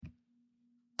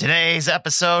Today's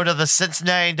episode of the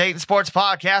Cincinnati and Dayton Sports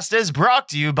Podcast is brought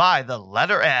to you by the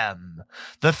letter M,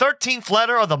 the 13th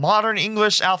letter of the modern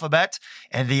English alphabet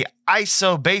and the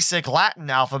iso-basic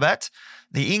Latin alphabet.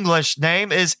 The English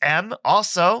name is M,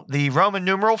 also the Roman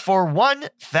numeral for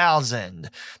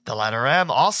 1000. The letter M,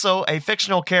 also a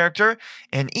fictional character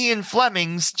in Ian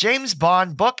Fleming's James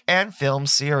Bond book and film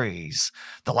series.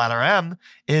 The letter M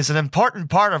is an important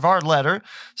part of our letter,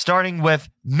 starting with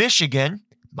Michigan,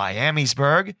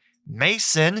 Miamisburg,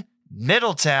 Mason,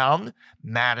 Middletown,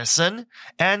 Madison,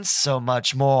 and so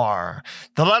much more.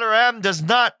 The letter M does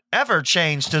not ever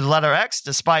change to the letter X,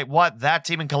 despite what That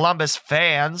Team in Columbus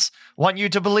fans want you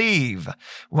to believe.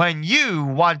 When you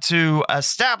want to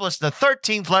establish the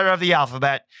 13th letter of the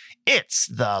alphabet, it's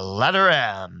the letter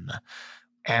M.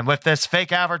 And with this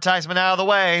fake advertisement out of the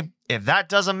way, if that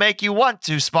doesn't make you want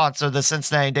to sponsor the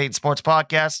Cincinnati and Dayton Sports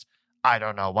Podcast, I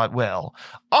don't know what will.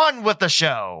 On with the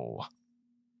show.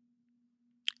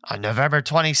 On November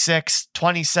 26th,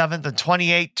 27th, and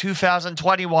 28th,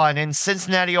 2021, in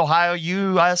Cincinnati, Ohio,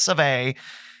 US of A,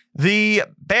 the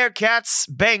Bearcats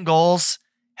Bengals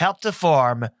helped to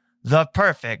form the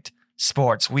perfect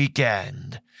sports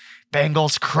weekend.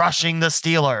 Bengals crushing the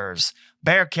Steelers.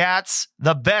 Bearcats,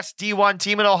 the best D1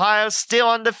 team in Ohio,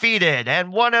 still undefeated,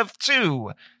 and one of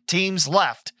two teams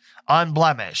left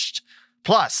unblemished.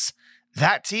 Plus,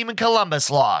 That Team in Columbus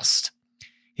lost.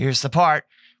 Here's the part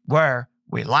where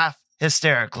we laugh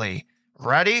hysterically.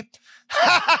 Ready?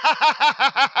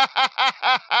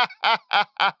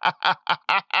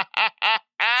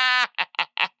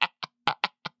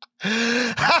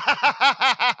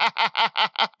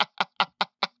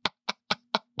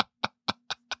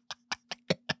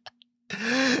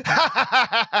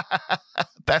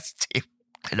 Best team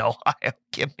in Ohio.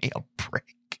 Give me a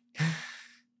break.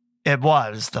 It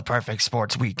was the perfect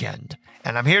sports weekend,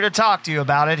 and I'm here to talk to you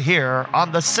about it here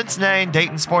on the Cincinnati and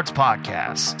Dayton Sports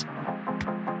Podcast.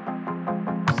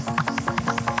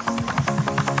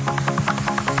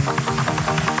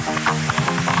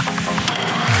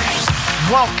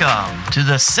 Welcome to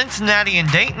the Cincinnati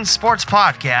and Dayton Sports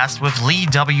Podcast with Lee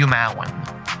W. Mowen.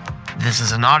 This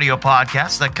is an audio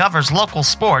podcast that covers local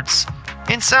sports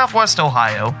in Southwest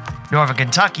Ohio, Northern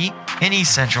Kentucky, and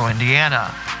East Central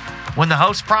Indiana. When the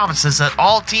host promises that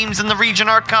all teams in the region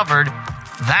are covered,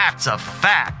 that's a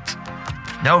fact.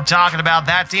 No talking about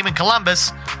That Team in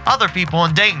Columbus. Other people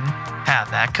in Dayton have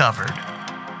that covered.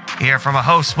 Hear from a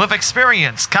host with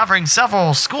experience covering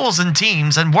several schools and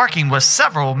teams and working with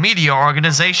several media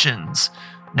organizations.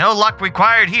 No luck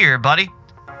required here, buddy.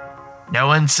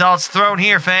 No insults thrown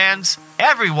here, fans.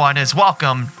 Everyone is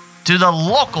welcome to the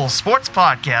local sports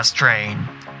podcast train.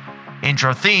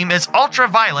 Intro theme is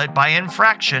Ultraviolet by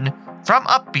Infraction from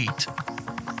Upbeat.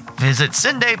 Visit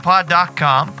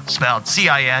cindaypod.com, spelled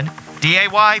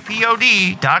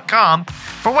CINDAYPOD.com,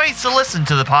 for ways to listen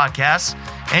to the podcast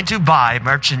and to buy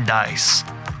merchandise.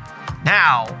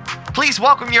 Now, please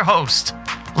welcome your host,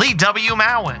 Lee W.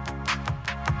 Mowen.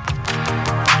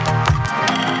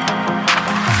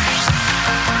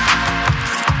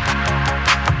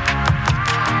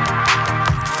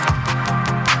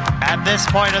 At this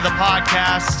point of the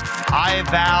podcast, I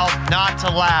vow not to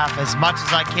laugh as much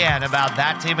as I can about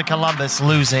That Team in Columbus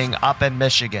losing up in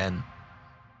Michigan.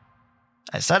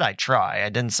 I said I'd try. I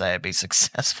didn't say I'd be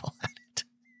successful at it.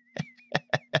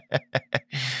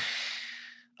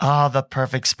 Oh, the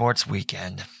perfect sports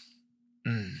weekend.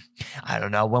 I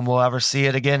don't know when we'll ever see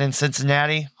it again in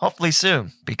Cincinnati. Hopefully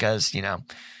soon, because,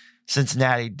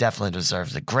 Cincinnati definitely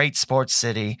deserves a great sports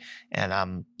city, and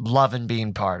I'm loving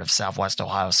being part of Southwest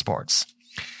Ohio sports.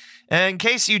 And in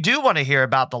case you do want to hear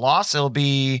about the loss, it'll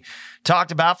be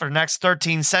talked about for the next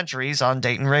 13 centuries on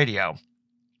Dayton radio.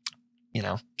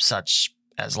 Such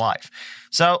as life.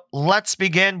 So let's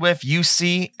begin with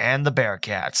UC and the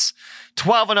Bearcats.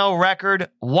 12-0 record,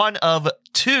 one of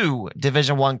two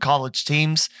Division I college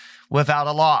teams without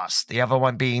a loss, the other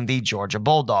one being the Georgia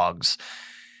Bulldogs.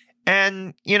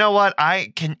 And you know what?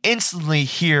 I can instantly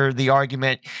hear the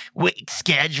argument, weak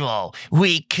schedule,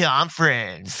 weak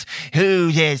conference.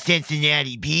 Who does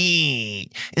Cincinnati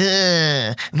beat?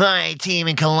 My team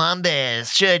in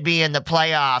Columbus should be in the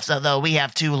playoffs, although we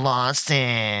have 2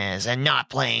 losses and not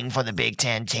playing for the Big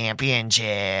Ten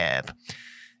championship.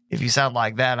 If you sound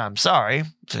like that, I'm sorry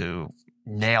to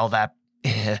nail that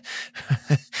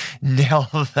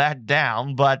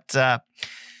down, but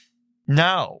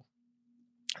no.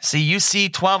 See,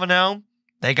 UC 12-0,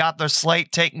 they got their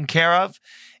slate taken care of,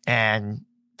 and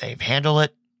they've handled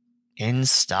it in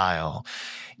style.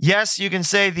 Yes, you can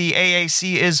say the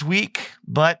AAC is weak,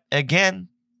 but again,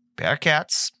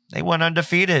 Bearcats, they went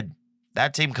undefeated.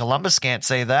 That team Columbus can't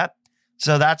say that.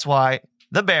 So that's why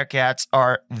the Bearcats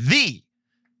are the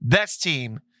best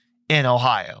team in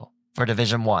Ohio for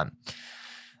Division I.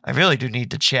 I really do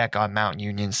need to check on Mount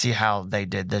Union, see how they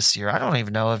did this year. I don't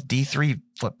even know if D3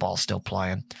 football's still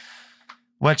playing,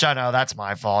 which I know that's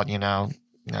my fault,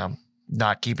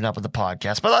 not keeping up with the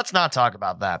podcast. But let's not talk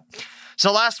about that.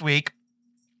 So last week,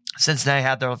 Cincinnati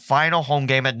had their final home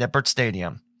game at Nippert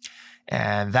Stadium,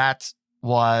 and that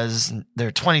was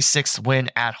their 26th win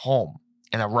at home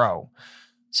in a row.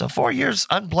 So 4 years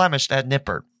unblemished at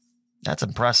Nippert. That's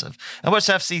impressive. I wish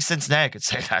FC Cincinnati could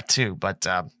say that too, but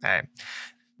hey,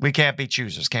 we can't be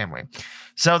choosers, can we?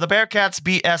 So the Bearcats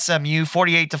beat SMU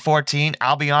 48-14.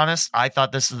 I'll be honest, I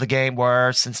thought this was the game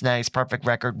where Cincinnati's perfect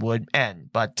record would end.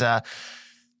 But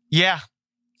yeah,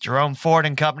 Jerome Ford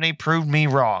and company proved me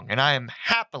wrong, and I am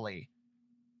happily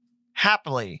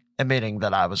admitting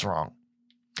that I was wrong.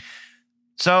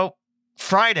 So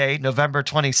Friday, November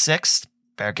 26th,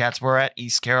 Bearcats were at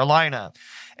East Carolina.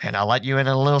 And I'll let you in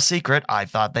a little secret. I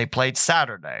thought they played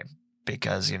Saturday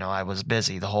because, I was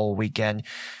busy the whole weekend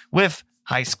with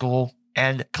high school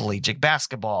and collegiate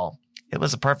basketball. It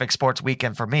was a perfect sports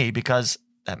weekend for me because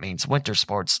that means winter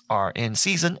sports are in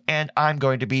season and I'm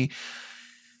going to be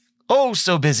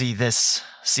so busy this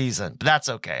season. But that's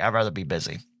okay. I'd rather be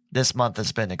busy. This month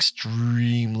has been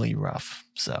extremely rough.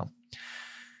 So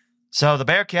the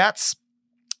Bearcats,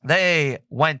 they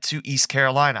went to East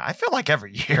Carolina. I feel like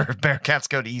every year Bearcats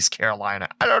go to East Carolina.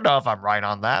 I don't know if I'm right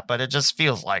on that, but it just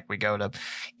feels like we go to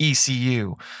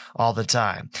ECU all the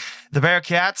time. The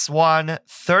Bearcats won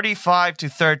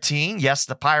 35-13. Yes,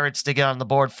 the Pirates did get on the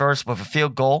board first with a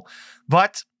field goal,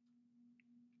 but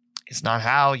it's not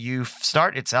how you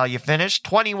start, it's how you finish.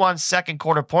 21 second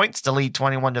quarter points to lead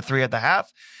 21-3 at the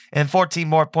half, and 14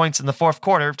 more points in the fourth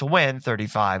quarter to win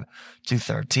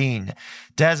 35-13.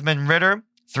 Desmond Ridder,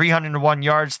 301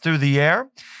 yards through the air,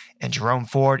 and Jerome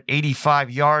Ford, 85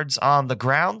 yards on the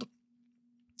ground.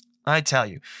 I tell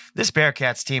you, this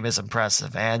Bearcats team is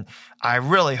impressive, and I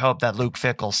really hope that Luke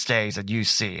Fickell stays at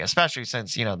UC, especially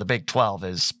since, the Big 12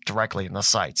 is directly in the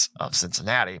sights of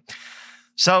Cincinnati.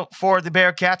 So for the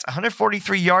Bearcats,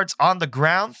 143 yards on the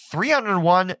ground,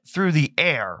 301 through the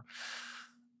air.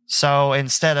 So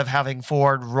instead of having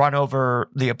Ford run over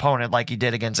the opponent like he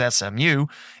did against SMU,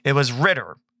 it was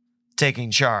Ridder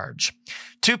taking charge.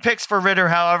 2 picks for Ridder,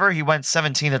 however. He went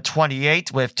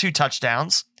 17-28 with 2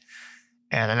 touchdowns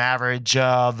and an average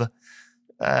of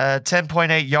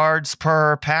 10.8 yards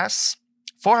per pass.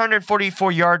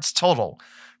 444 yards total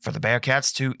for the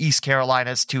Bearcats to East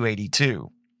Carolina's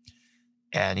 282.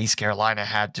 And East Carolina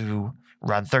had to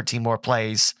run 13 more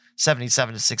plays,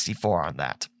 77-64 on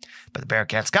that. But the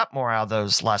Bearcats got more out of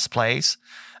those last plays.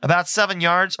 About 7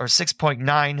 yards or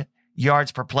 6.9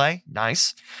 yards per play,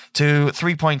 nice, to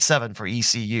 3.7 for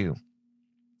ECU.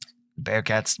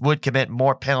 Bearcats would commit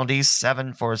more penalties,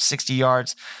 7 for 60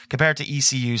 yards, compared to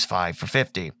ECU's 5 for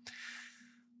 50.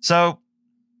 So,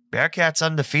 Bearcats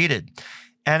undefeated.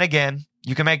 And again,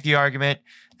 you can make the argument,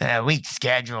 weak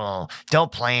schedule,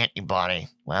 don't play anybody.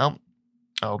 Well,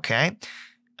 okay.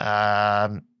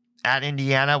 At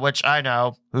Indiana, which I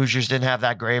know, Hoosiers didn't have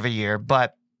that great of a year,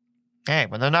 but hey,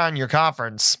 when they're not in your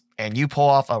conference and you pull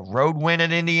off a road win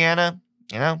at Indiana,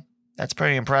 that's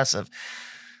pretty impressive.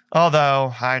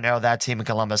 Although I know that team of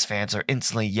Columbus fans are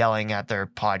instantly yelling at their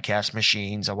podcast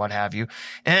machines or what have you.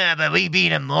 But we beat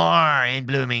them more in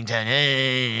Bloomington.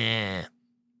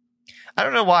 I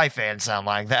don't know why fans sound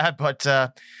like that, but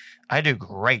I do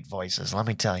great voices, let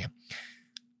me tell you.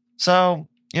 So,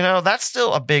 that's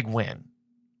still a big win.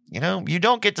 You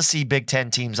don't get to see Big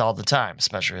Ten teams all the time,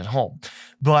 especially at home.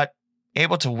 But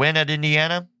able to win at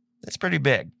Indiana, that's pretty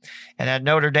big. And at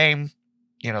Notre Dame,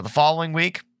 the following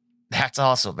week, that's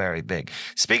also very big.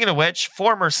 Speaking of which,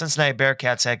 former Cincinnati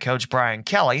Bearcats head coach Brian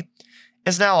Kelly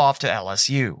is now off to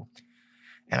LSU.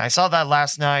 And I saw that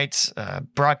last night,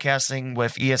 broadcasting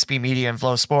with ESP Media and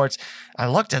Flow Sports. I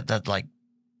looked at that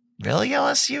really,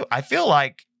 LSU? I feel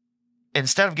like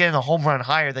instead of getting a home run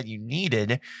higher than you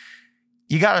needed,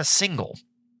 you got a single.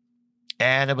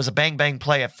 And it was a bang-bang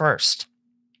play at first.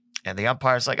 And the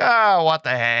umpire's like, oh, what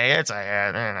the hey, it's a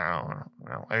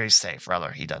hit. He's safe,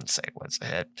 brother. He doesn't say what's a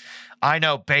hit. I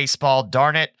know baseball,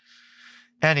 darn it.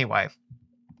 Anyway,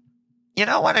 you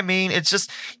know what I mean? It's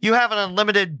just, you have an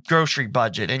unlimited grocery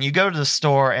budget, and you go to the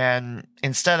store, and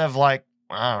instead of let's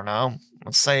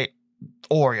say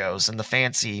Oreos and the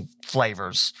fancy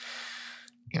flavors,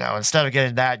 instead of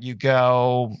getting that, you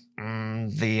go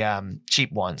the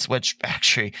cheap ones, which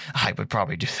actually I would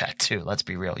probably do that too. Let's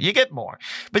be real. You get more,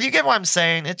 but you get what I'm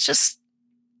saying. It's just,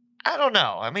 I don't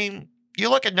know. I mean, you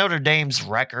look at Notre Dame's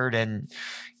record and,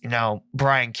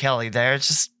 Brian Kelly there. It's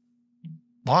just,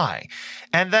 Why?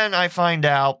 And then I find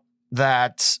out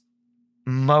that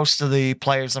most of the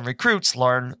players and recruits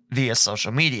learn via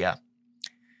social media.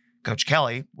 Coach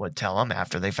Kelly would tell them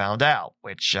after they found out,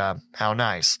 which, how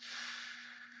nice.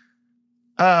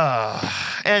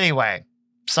 Anyway,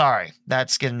 sorry,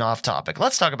 that's getting off topic.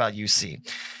 Let's talk about UC.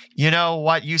 You know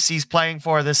what UC's playing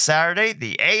for this Saturday?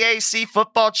 The AAC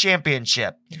Football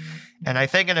Championship. And I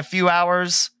think in a few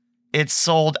hours, it's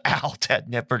sold out at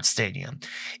Nippert Stadium.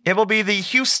 It will be the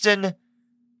Houston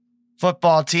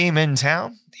football team in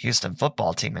town. The Houston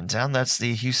football team in town. That's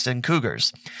the Houston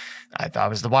Cougars. I thought it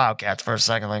was the Wildcats for a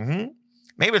second. Like,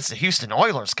 maybe it's the Houston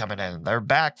Oilers coming in. They're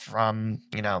back from,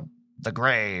 the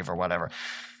grave or whatever.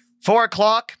 4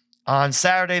 o'clock on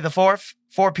Saturday the 4th,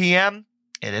 4 p.m.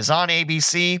 It is on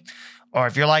ABC. Or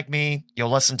if you're like me,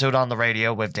 you'll listen to it on the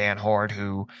radio with Dan Horde,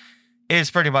 who is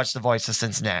pretty much the voice of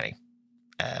Cincinnati,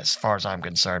 as far as I'm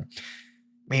concerned.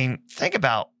 I mean, think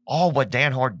about all what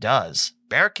Dan Horde does.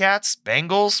 Bearcats,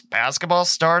 Bengals, basketball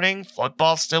starting,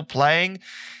 football still playing.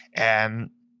 And,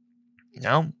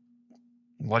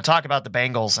 we'll talk about the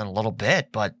Bengals in a little bit,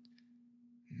 but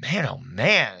man, oh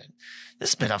man, this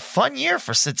has been a fun year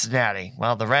for Cincinnati.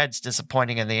 Well, the Reds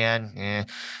disappointing in the end.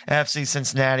 FC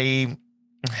Cincinnati,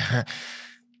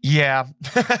 yeah,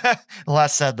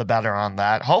 less said the better on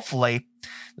that. Hopefully,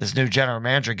 this new general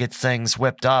manager gets things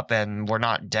whipped up and we're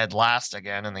not dead last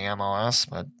again in the MLS,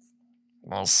 but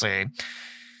we'll see.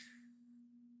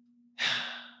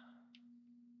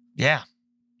 Yeah,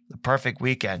 the perfect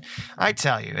weekend. I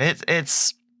tell you,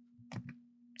 it's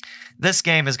this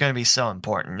game is going to be so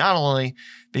important, not only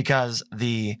because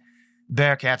the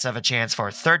Bearcats have a chance for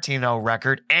a 13-0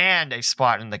 record and a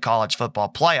spot in the college football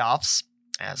playoffs,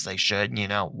 as they should.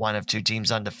 One of two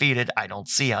teams undefeated. I don't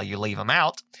see how you leave them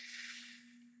out.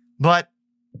 But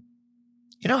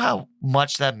you know how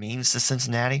much that means to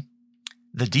Cincinnati?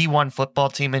 The D1 football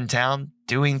team in town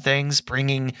doing things,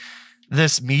 bringing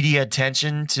this media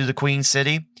attention to the Queen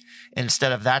City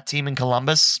instead of that team in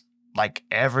Columbus, like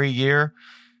every year.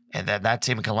 And then that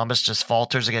team in Columbus just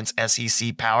falters against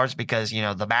SEC powers because,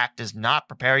 the MAC does not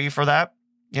prepare you for that,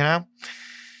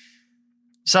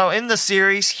 So in the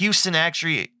series, Houston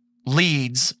actually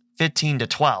leads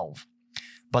 15-12,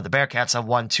 but the Bearcats have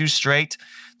won 2 straight.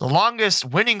 The longest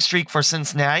winning streak for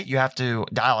Cincinnati, you have to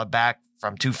dial it back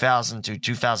from 2000 to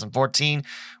 2014,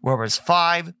 where it was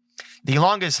 5. The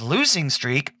longest losing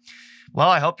streak, well,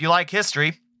 I hope you like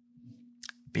history,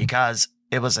 because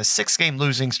it was a 6-game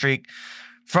losing streak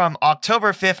from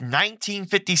October 5th,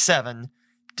 1957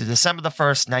 to December the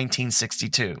 1st,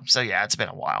 1962. So yeah, it's been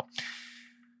a while.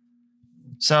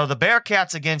 So the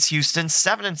Bearcats against Houston,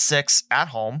 7-6 at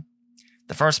home.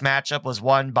 The first matchup was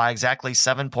won by exactly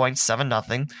 7 points,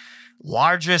 7-0.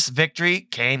 Largest victory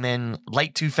came in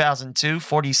late 2002,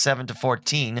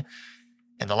 47-14.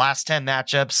 In the last 10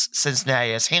 matchups,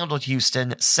 Cincinnati has handled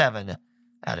Houston 7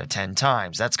 out of 10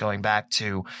 times. That's going back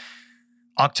to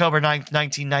October 9th,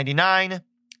 1999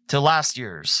 to last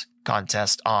year's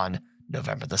contest on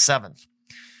November the 7th.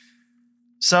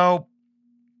 So,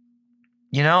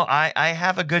 I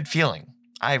have a good feeling.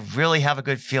 I really have a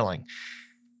good feeling.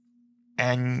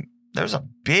 And there's a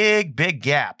big, big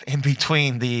gap in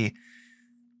between the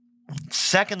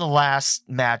second to last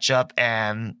matchup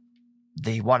and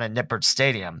the one at Nippert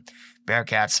Stadium.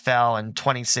 Bearcats fell in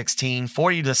 2016,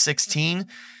 40-16,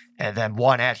 and then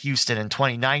won at Houston in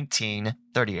 2019,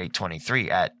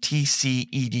 38-23 at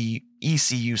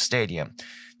ECU Stadium.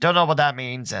 Don't know what that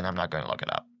means, and I'm not going to look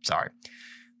it up. Sorry.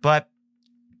 But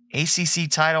ACC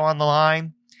title on the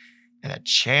line and a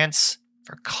chance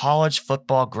for college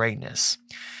football greatness.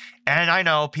 And I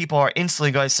know people are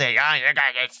instantly going to say, you're going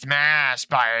to get smashed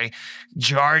by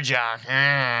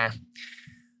Georgia.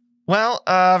 Well,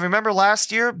 remember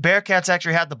last year, Bearcats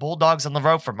actually had the Bulldogs on the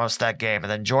road for most of that game,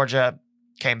 and then Georgia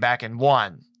came back and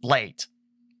won late.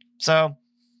 So,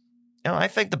 I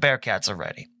think the Bearcats are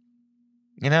ready.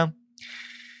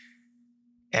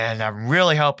 And I'm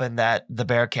really hoping that the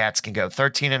Bearcats can go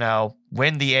 13-0,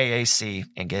 win the AAC,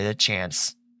 and get a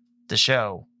chance to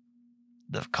show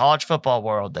the college football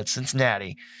world that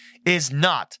Cincinnati is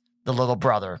not the little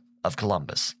brother of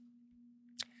Columbus.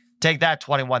 Take that,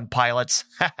 21 Pilots.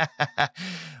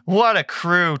 What a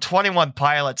crew. 21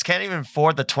 Pilots. Can't even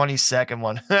afford the 22nd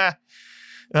one.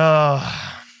 I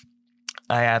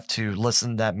have to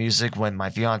listen to that music when my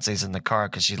fiance's in the car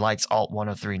because she likes Alt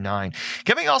 103.9.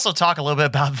 Can we also talk a little bit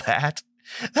about that?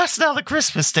 That's now the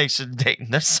Christmas station in Dayton.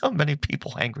 There's so many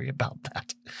people angry about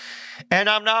that. And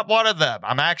I'm not one of them.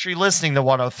 I'm actually listening to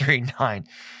 103.9.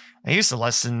 I used to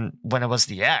listen when it was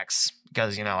the X.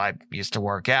 because, I used to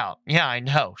work out. Yeah, I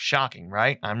know. Shocking,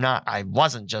 right? I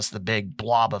wasn't just the big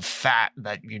blob of fat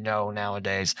that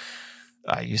nowadays.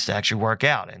 I used to actually work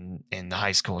out in the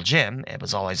high school gym. It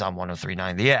was always on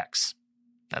 103.9 The X.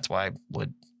 That's why I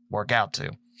would work out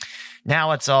to.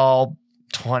 Now it's all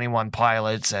 21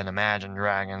 Pilots and Imagine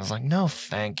Dragons. Like, no,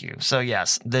 thank you. So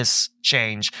yes, this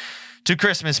change to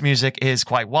Christmas music is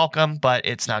quite welcome, but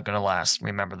it's not going to last.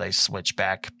 Remember, they switch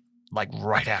back like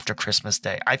right after Christmas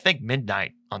Day. I think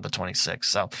midnight on the 26th.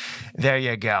 So there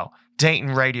you go.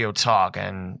 Dayton Radio Talk,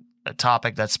 and a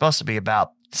topic that's supposed to be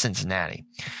about Cincinnati.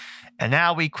 And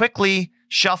now we quickly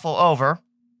shuffle over.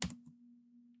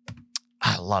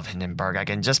 I love Hindenburg. I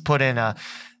can just put in a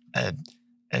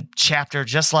chapter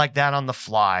just like that on the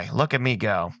fly. Look at me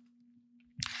go.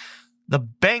 The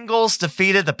Bengals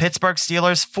defeated the Pittsburgh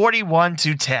Steelers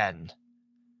 41-10.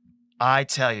 I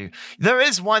tell you, there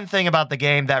is one thing about the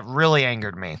game that really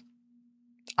angered me.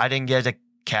 I didn't get to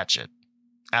catch it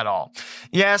at all.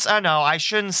 Yes, I know. I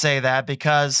shouldn't say that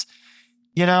because,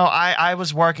 I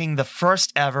was working the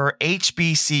first ever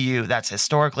HBCU, that's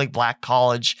Historically Black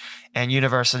College and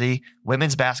University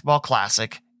Women's Basketball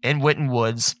Classic in Winton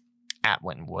Woods, at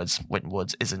Winton Woods. Winton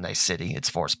Woods is a nice city. It's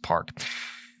Forest Park.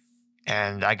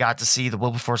 And I got to see the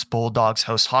Wilberforce Bulldogs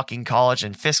host Hawking College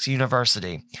and Fisk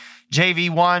University. JV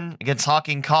won against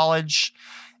Hawking College,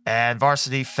 and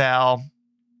varsity fell.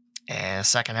 And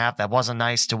second half, that wasn't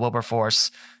nice to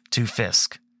Wilberforce, to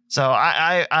Fisk. So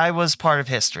I was part of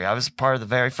history. I was part of the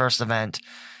very first event,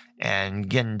 and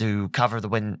getting to cover the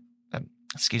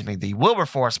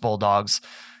Wilberforce Bulldogs.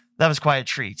 That was quite a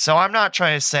treat. So I'm not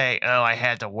trying to say, oh, I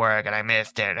had to work and I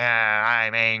missed it.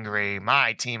 I'm angry.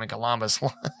 My team in Columbus.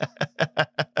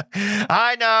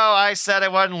 I know I said I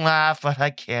wouldn't laugh, but I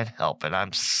can't help it.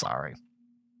 I'm sorry.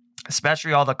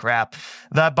 Especially all the crap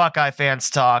that Buckeye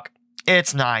fans talk.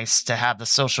 It's nice to have the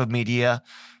social media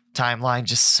timeline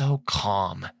just so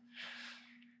calm.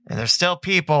 And there's still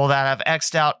people that have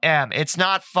X'd out M. It's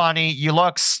not funny. You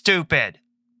look stupid.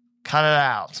 Cut it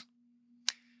out.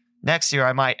 Next year,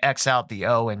 I might X out the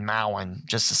O in Mowen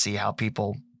just to see how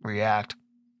people react.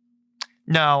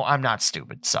 No, I'm not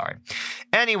stupid. Sorry.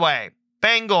 Anyway,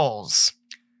 Bengals.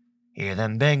 Hear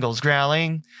them Bengals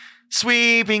growling.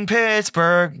 Sweeping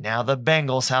Pittsburgh. Now the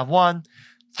Bengals have won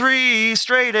 3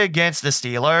 straight against the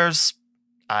Steelers.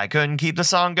 I couldn't keep the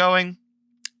song going.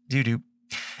 Doo-doo.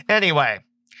 Anyway,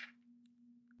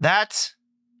 that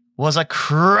was a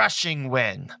crushing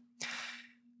win.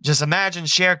 Just imagine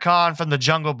Shere Khan from the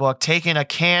Jungle Book taking a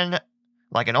can,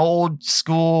 like an old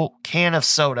school can of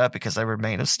soda, because they were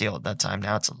made of steel at that time.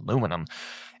 Now it's aluminum.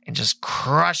 And just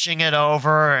crushing it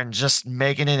over and just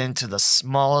making it into the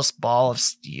smallest ball of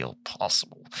steel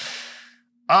possible.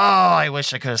 Oh, I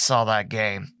wish I could have saw that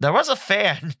game. There was a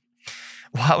fan.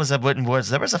 While I was at Winton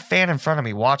Woods, there was a fan in front of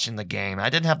me watching the game.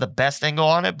 I didn't have the best angle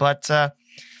on it, but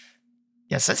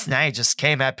Cincinnati just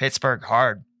came at Pittsburgh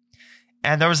hard.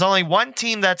 And there was only one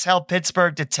team that's held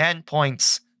Pittsburgh to 10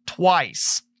 points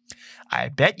twice. I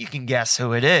bet you can guess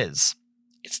who it is.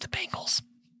 It's the Bengals.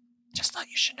 Just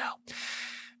thought you should know.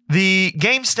 The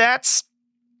game stats,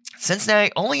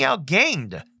 Cincinnati only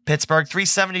outgained Pittsburgh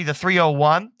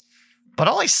 370-301, but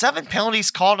only 7 penalties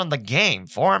called in the game.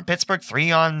 4 on Pittsburgh,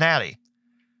 3 on Natty.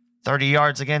 30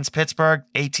 yards against Pittsburgh,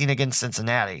 18 against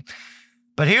Cincinnati.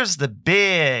 But here's the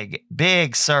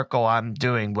big circle I'm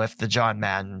doing with the John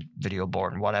Madden video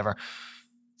board and whatever.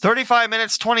 35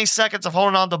 minutes, 20 seconds of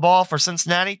holding on the ball for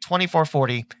Cincinnati,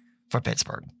 24-40 for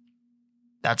Pittsburgh.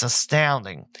 That's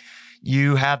astounding.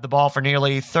 You have the ball for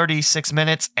nearly 36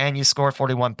 minutes and you score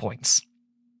 41 points.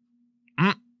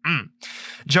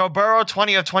 Joe Burrow,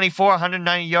 20 of 24,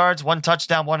 190 yards, 1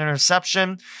 touchdown, 1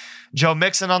 interception. Joe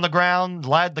Mixon on the ground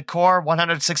led the corps,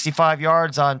 165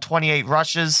 yards on 28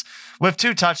 rushes with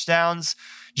 2 touchdowns.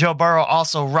 Joe Burrow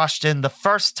also rushed in the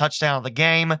first touchdown of the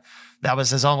game. That was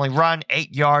his only run,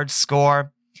 8 yards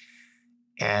score.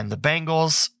 And the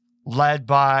Bengals led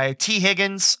by T.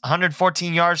 Higgins,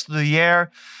 114 yards through the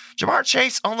air. Jamar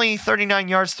Chase, only 39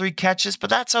 yards, 3 catches, but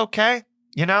that's okay,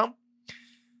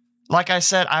 Like I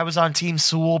said, I was on Team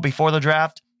Sewell before the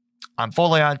draft. I'm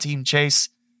fully on Team Chase.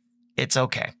 It's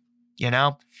okay.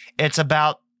 It's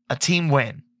about a team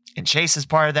win. And Chase is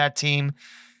part of that team.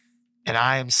 And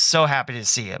I am so happy to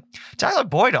see it. Tyler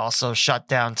Boyd also shut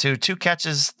down too. 2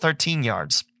 catches, 13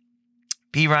 yards.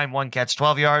 P. Ryan, 1 catch,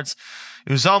 12 yards.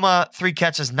 Uzoma, 3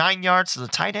 catches, 9 yards. So the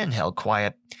tight end held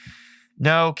quiet.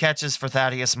 No catches for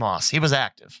Thaddeus Moss. He was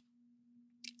active.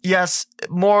 Yes,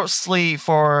 mostly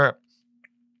for,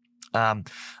 I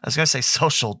was going to say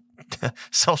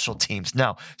social teams.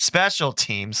 No, special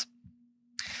teams.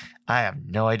 I have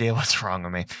no idea what's wrong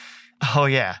with me. Oh,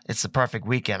 yeah, it's the perfect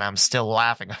weekend. I'm still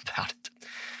laughing about it.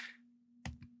 I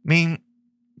mean,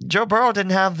 Joe Burrow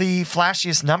didn't have the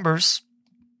flashiest numbers,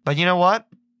 but you know what?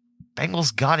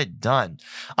 Bengals got it done.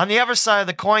 On the other side of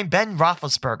the coin, Ben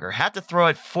Roethlisberger had to throw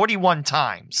it 41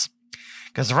 times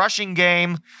because the rushing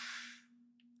game,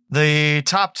 the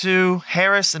top two,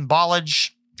 Harris and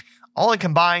Ballage, only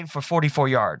combined for 44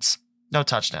 yards. No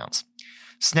touchdowns.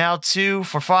 Snell 2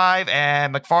 for 5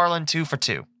 and McFarland 2 for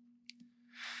 2.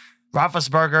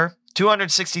 Roethlisberger,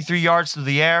 263 yards through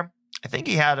the air. I think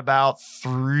he had about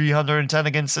 310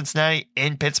 against Cincinnati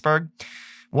in Pittsburgh.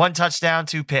 1 touchdown,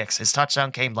 2 picks. His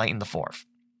touchdown came late in the fourth.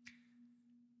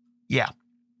 Yeah.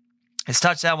 His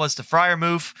touchdown was to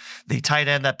Freiermuth, the tight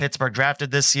end that Pittsburgh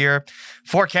drafted this year.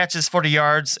 4 catches, 40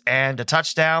 yards, and a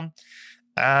touchdown.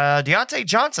 Deontay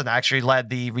Johnson actually led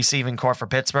the receiving corps for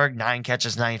Pittsburgh. 9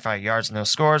 catches, 95 yards, no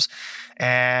scores.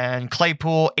 And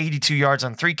Claypool, 82 yards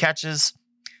on 3 catches.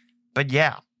 But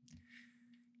yeah,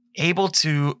 able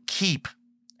to keep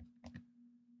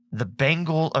the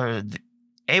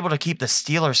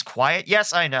Steelers quiet.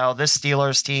 Yes, I know this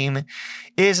Steelers team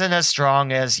isn't as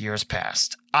strong as years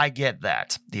past. I get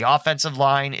that. The offensive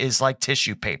line is like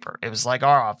tissue paper. It was like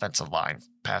our offensive line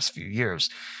past few years.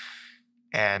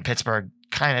 And Pittsburgh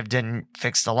kind of didn't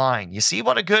fix the line. You see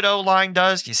what a good O-line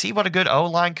does? You see what a good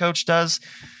O-line coach does?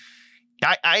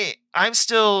 I'm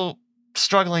still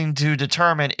struggling to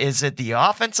determine, is it the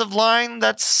offensive line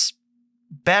that's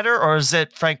better, or is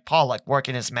it Frank Pollock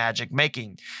working his magic,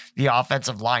 making the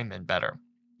offensive linemen better?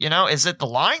 You know, is it the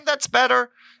line that's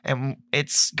better and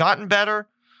it's gotten better,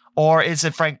 or is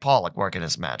it Frank Pollock working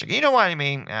his magic? You know what I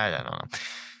mean? I don't know.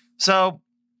 So,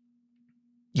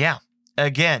 yeah,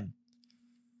 again,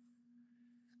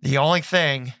 the only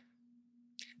thing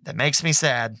that makes me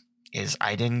sad is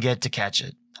I didn't get to catch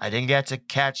it. I didn't get to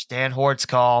catch Dan Hort's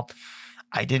call.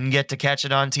 I didn't get to catch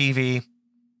it on TV.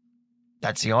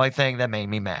 That's the only thing that made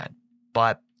me mad.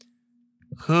 But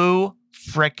who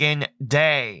frickin'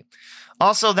 day?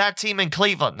 Also, that team in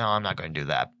Cleveland. No, I'm not going to do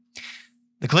that.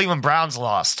 The Cleveland Browns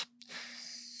lost.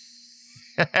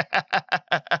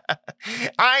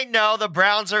 I know the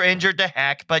Browns are injured to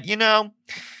heck, but you know,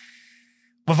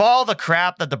 with all the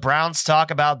crap that the Browns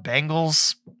talk about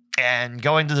Bengals and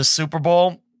going to the Super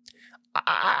Bowl,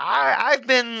 I've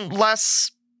been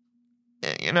less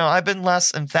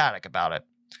emphatic about it.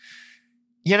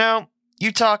 You know,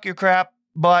 you talk your crap,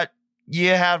 but you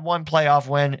had one playoff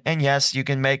win, and yes, you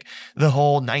can make the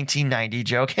whole 1990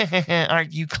 joke.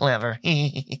 Aren't you clever?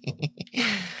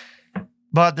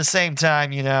 But at the same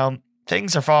time, you know,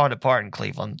 things are falling apart in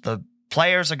Cleveland. The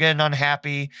players are getting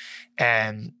unhappy,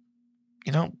 and,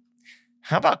 you know,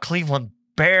 how about Cleveland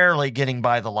barely getting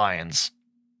by the Lions?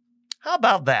 How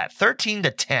about that?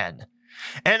 13-10.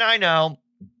 And I know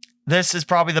this is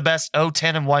probably the best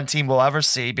 0-10-1 team we'll ever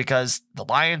see because the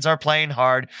Lions are playing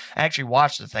hard. I actually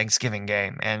watched the Thanksgiving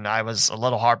game, and I was a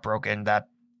little heartbroken that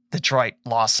Detroit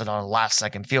lost it on a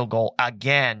last-second field goal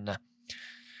again.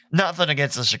 Nothing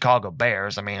against the Chicago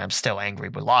Bears. I mean, I'm still angry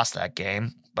we lost that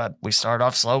game, but we started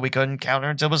off slow. We couldn't counter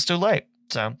until it was too late.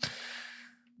 So,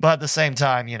 but at the same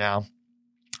time, you know,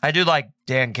 I do like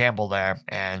Dan Campbell there,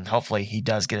 and hopefully he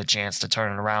does get a chance to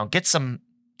turn it around, get some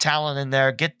talent in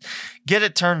there, get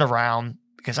it turned around,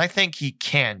 because I think he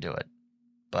can do it,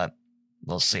 but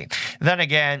we'll see. Then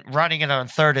again, running it on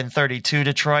 3rd and 32,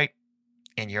 Detroit,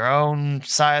 in your own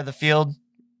side of the field,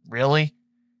 really?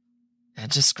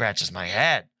 It just scratches my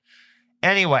head.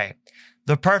 Anyway,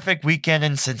 the perfect weekend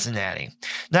in Cincinnati.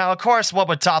 Now, of course, what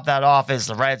would top that off is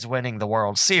the Reds winning the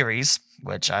World Series,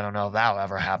 which I don't know if that'll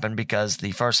ever happen because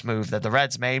the first move that the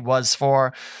Reds made was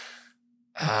for,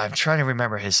 I'm trying to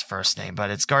remember his first name,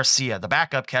 but it's Garcia, the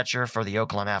backup catcher for the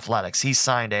Oakland Athletics. He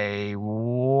signed a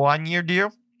 1-year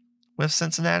deal with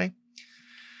Cincinnati.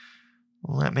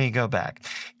 Let me go back.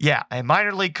 Yeah, a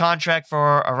minor league contract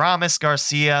for Aramis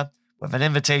Garcia with an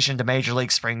invitation to Major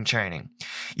League Spring Training.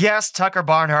 Yes, Tucker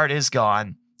Barnhart is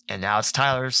gone, and now it's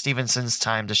Tyler Stevenson's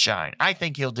time to shine. I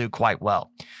think he'll do quite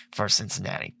well for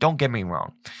Cincinnati. Don't get me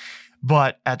wrong.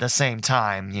 But at the same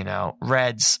time, you know,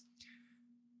 Reds,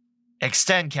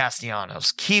 extend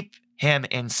Castellanos. Keep him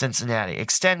in Cincinnati.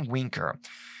 Extend Winker.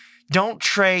 Don't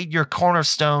trade your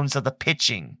cornerstones of the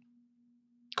pitching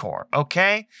core,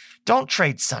 okay? Don't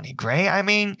trade Sonny Gray. I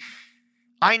mean,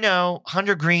 I know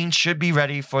Hunter Green should be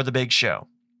ready for the big show.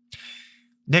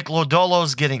 Nick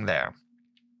Lodolo's getting there.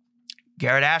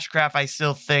 Garrett Ashcraft, I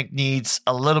still think, needs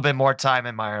a little bit more time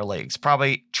in minor leagues.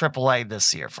 Probably AAA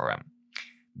this year for him.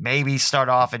 Maybe start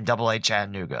off in AA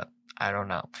Chattanooga. I don't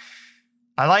know.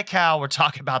 I like how we're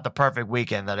talking about the perfect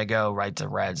weekend that I go right to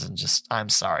Reds and just, I'm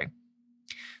sorry.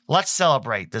 Let's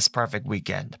celebrate this perfect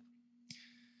weekend.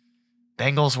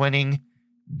 Bengals winning,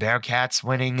 Bearcats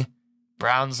winning,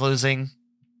 Browns losing.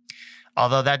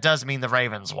 Although that does mean the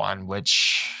Ravens won,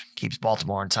 which keeps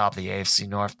Baltimore on top of the AFC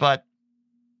North. But,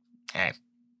 hey.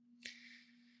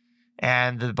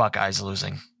 And the Buckeyes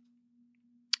losing.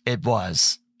 It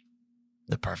was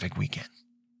the perfect weekend.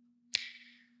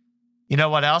 You know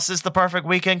what else is the perfect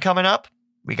weekend coming up?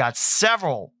 We got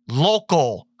several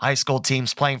local high school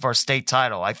teams playing for a state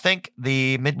title. I think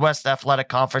the Midwest Athletic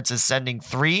Conference is sending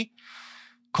 3.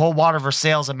 Coldwater,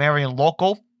 Versailles, and Marion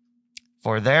Local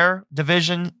for their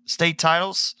division state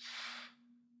titles.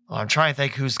 Well, I'm trying to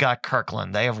think who's got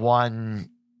Kirkland. They've won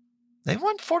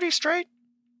 40 straight.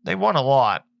 They won a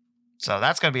lot. So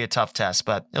that's going to be a tough test,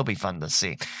 but it'll be fun to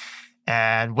see.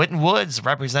 And Winton Woods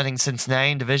representing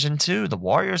Cincinnati in Division II. The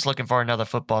Warriors looking for another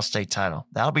football state title.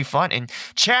 That'll be fun. And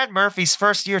Chad Murphy's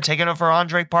first year taking over for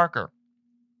Andre Parker.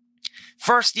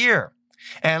 First year.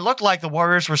 And it looked like the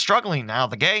Warriors were struggling out of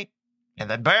the gate. And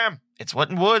then bam, it's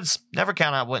Winton Woods. Never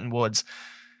count out Winton Woods.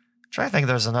 I'm trying to think if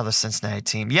there's another Cincinnati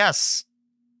team. Yes.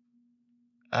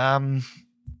 No,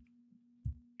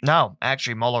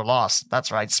 actually Moeller lost.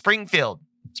 That's right. Springfield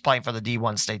is playing for the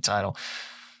D1 state title.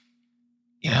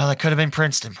 You know, that could have been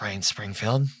Princeton playing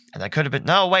Springfield. And that could have been...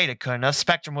 No, wait, it couldn't have.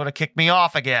 Spectrum would have kicked me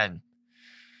off again.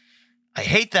 I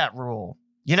hate that rule.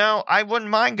 You know, I wouldn't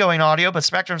mind going audio, but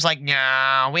Spectrum's like,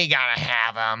 no, we gotta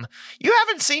have them. You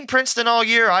haven't seen Princeton all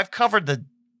year. I've covered the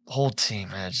whole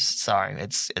team. Sorry,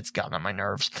 it's gotten on my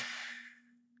nerves.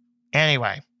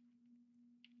 Anyway.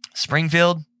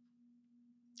 Springfield. I'm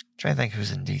trying to think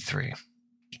who's in D3.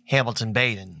 Hamilton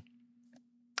Baden.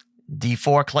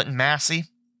 D4, Clinton Massey.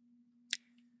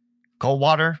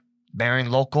 Coldwater, Marion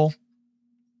Local,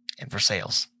 and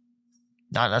Versailles.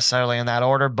 Not necessarily in that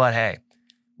order, but hey,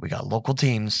 we got local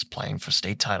teams playing for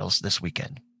state titles this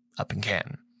weekend up in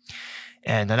Canton.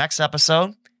 And the next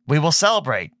episode, we will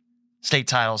celebrate state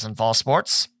titles in fall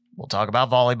sports. We'll talk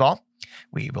about volleyball.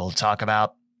 We will talk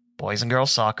about boys and girls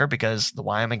soccer because the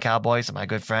Wyoming Cowboys and my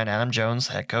good friend Adam Jones,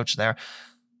 head coach there,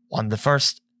 won the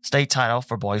first state title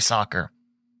for boys soccer.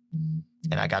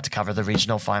 And I got to cover the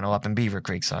regional final up in Beaver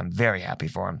Creek, so I'm very happy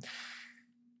for him.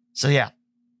 So yeah,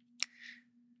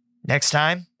 next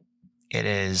time, it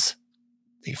is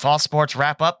the fall sports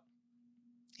wrap-up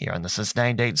here on the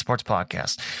Cincinnati Dayton Sports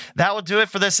Podcast. That will do it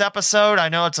for this episode. I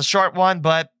know it's a short one,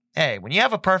 but hey, when you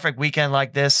have a perfect weekend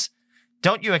like this,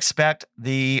 don't you expect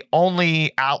the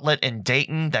only outlet in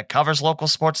Dayton that covers local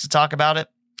sports to talk about it?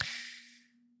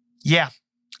 Yeah,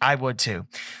 I would too.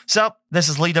 So this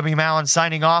is Lee W. Mallon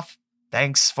signing off.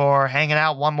 Thanks for hanging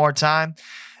out one more time.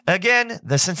 Again,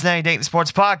 the Cincinnati Dayton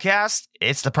Sports Podcast.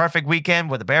 It's the perfect weekend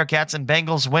with the Bearcats and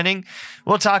Bengals winning.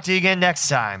 We'll talk to you again next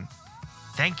time.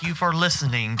 Thank you for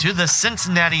listening to the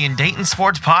Cincinnati and Dayton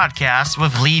Sports Podcast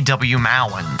with Lee W.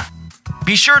 Mallon.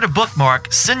 Be sure to bookmark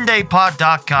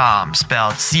cindaypod.com,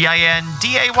 spelled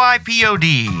CINDAYPOD,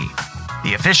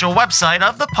 the official website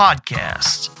of the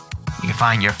podcast. You can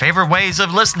find your favorite ways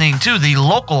of listening to the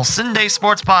local Cin-Day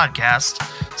Sports Podcast,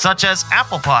 such as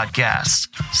Apple Podcasts,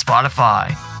 Spotify,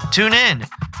 TuneIn,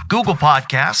 Google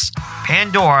Podcasts,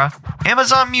 Pandora,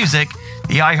 Amazon Music,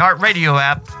 the iHeartRadio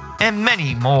app, and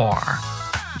many more.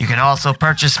 You can also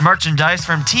purchase merchandise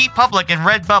from TeePublic and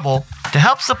Redbubble to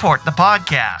help support the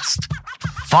podcast.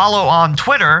 Follow on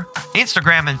Twitter,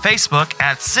 Instagram, and Facebook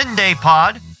at Cin-Day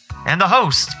Pod, and the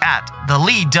host at the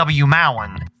Lee W.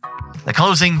 Mallon. The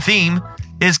closing theme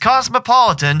is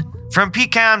Cosmopolitan from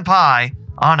Pecan Pie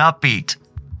on Upbeat.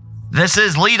 This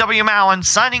is Lee W. Mallon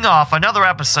signing off another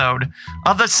episode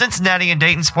of the Cincinnati and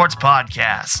Dayton Sports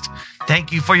Podcast.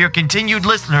 Thank you for your continued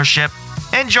listenership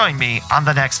and join me on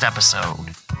the next episode.